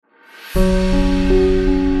Well,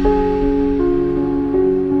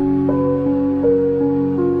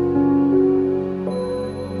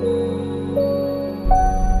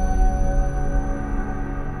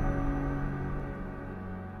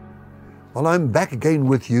 I'm back again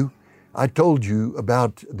with you. I told you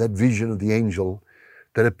about that vision of the angel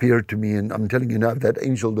that appeared to me, and I'm telling you now, if that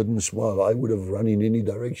angel didn't smile, I would have run in any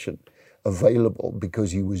direction available,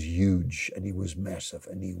 because he was huge and he was massive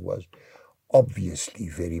and he was obviously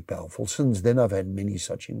very powerful. Since then, I've had many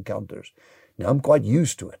such encounters. Now, I'm quite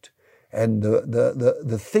used to it. And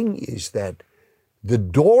the thing is that the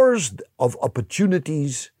doors of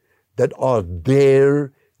opportunities that are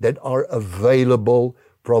there, that are available,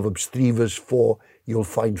 Proverbs 3 verse 4, you'll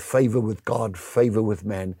find favor with God, favor with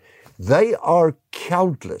man. They are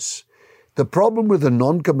countless. The problem with a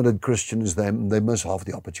non-committed Christian is they miss half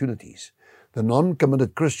the opportunities. The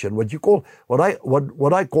non-committed Christian, what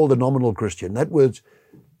I call the nominal Christian, that word,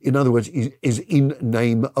 in other words, is in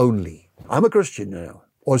name only. I'm a Christian now,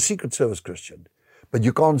 or a Secret Service Christian, but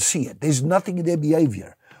you can't see it. There's nothing in their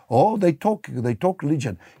behavior. Oh, they talk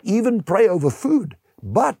religion, even pray over food,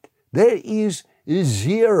 but there is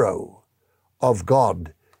zero of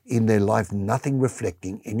God in their life, nothing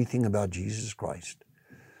reflecting anything about Jesus Christ.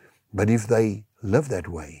 But if they live that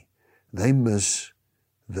way, they miss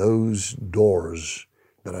those doors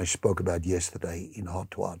that I spoke about yesterday in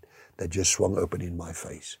Heart to Heart that just swung open in my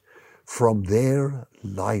face. From there,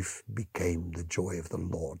 life became the joy of the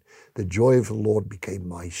Lord. The joy of the Lord became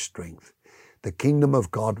my strength. The kingdom of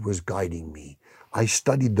God was guiding me. I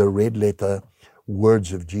studied the red letter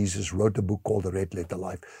words of Jesus, wrote a book called The Red Letter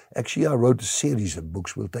Life. Actually, I wrote a series of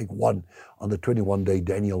books. We'll take one on the 21-day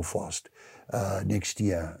Daniel fast next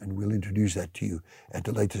year, and we'll introduce that to you at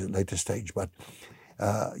a later stage. But,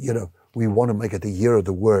 we want to make it the year of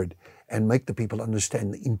the word and make the people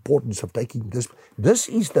understand the importance of taking this. This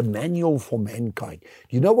is the manual for mankind.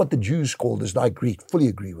 You know what the Jews call this? And I fully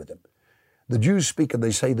agree with them. The Jews speak and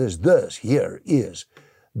they say this here is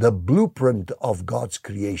the blueprint of God's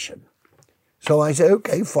creation. So I say,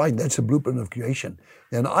 okay, fine, that's a blueprint of creation.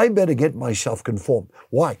 Then I better get myself conformed.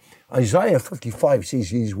 Why? Isaiah 55 says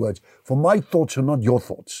these words, "For my thoughts are not your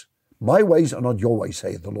thoughts. My ways are not your ways,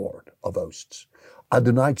 saith the Lord of hosts.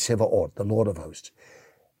 Adonai Tsevaot, the Lord of hosts."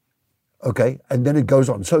 Okay, and then it goes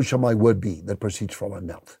on, "So shall my word be that proceeds from my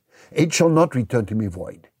mouth. It shall not return to me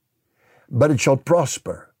void, but it shall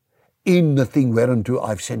prosper in the thing whereunto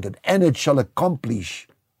I've sent it, and it shall accomplish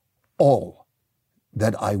all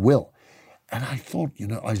that I will." And I thought,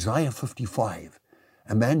 Isaiah 55,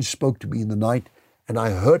 a man spoke to me in the night, and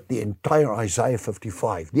I heard the entire Isaiah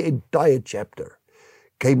 55, the entire chapter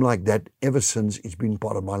came like that ever since. It's been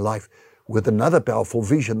part of my life with another powerful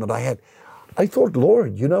vision that I had. I thought,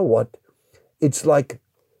 Lord, you know what? It's like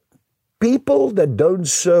people that don't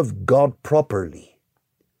serve God properly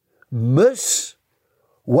miss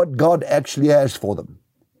what God actually has for them.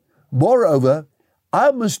 Moreover,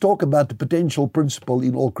 I must talk about the potential principle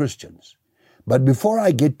in all Christians. But before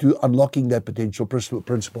I get to unlocking that potential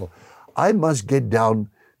principle, I must get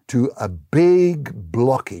down to a big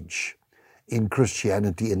blockage in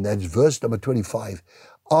Christianity, and that's verse number 25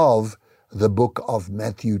 of the book of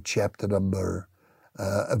Matthew, chapter number,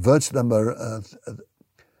 verse number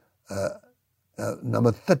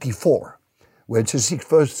 34, where it says,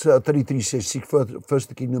 verse 33 says, "Seek first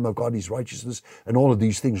the kingdom of God, his righteousness, and all of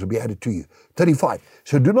these things will be added to you." 35,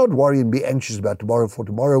 "So do not worry and be anxious about tomorrow, for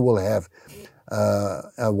tomorrow will have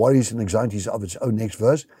worries and anxieties of its own." Next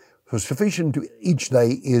verse, "For sufficient to each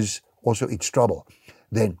day is also its trouble."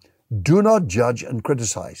 Then, do not judge and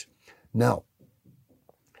criticize. Now,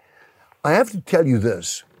 I have to tell you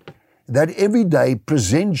this, that every day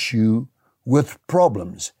presents you with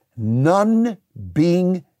problems, none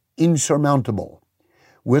being insurmountable.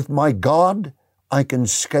 With my God, I can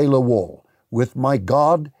scale a wall. With my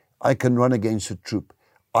God, I can run against a troop.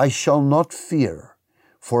 I shall not fear,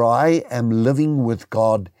 for I am living with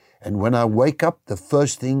God, and when I wake up, the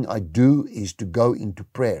first thing I do is to go into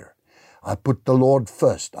prayer. I put the Lord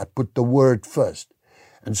first. I put the Word first.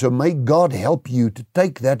 And so may God help you to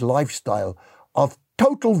take that lifestyle of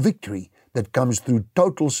total victory that comes through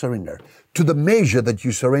total surrender. To the measure that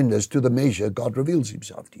you surrender is to the measure God reveals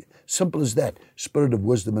himself to you. Simple as that. Spirit of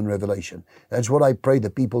wisdom and revelation. That's what I pray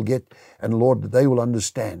that people get. And Lord, that they will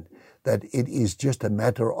understand that it is just a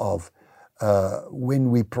matter of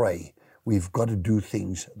when we pray, we've got to do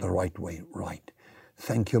things the right way, right.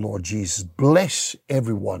 Thank you, Lord Jesus. Bless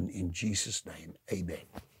everyone in Jesus' name. Amen.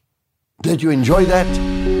 Did you enjoy that?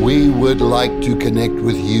 We would like to connect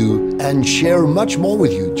with you and share much more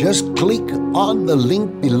with you. Just click on the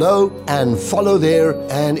link below and follow there,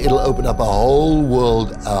 and it'll open up a whole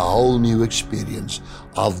world, a whole new experience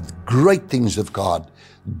of great things of God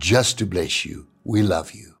just to bless you. We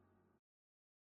love you.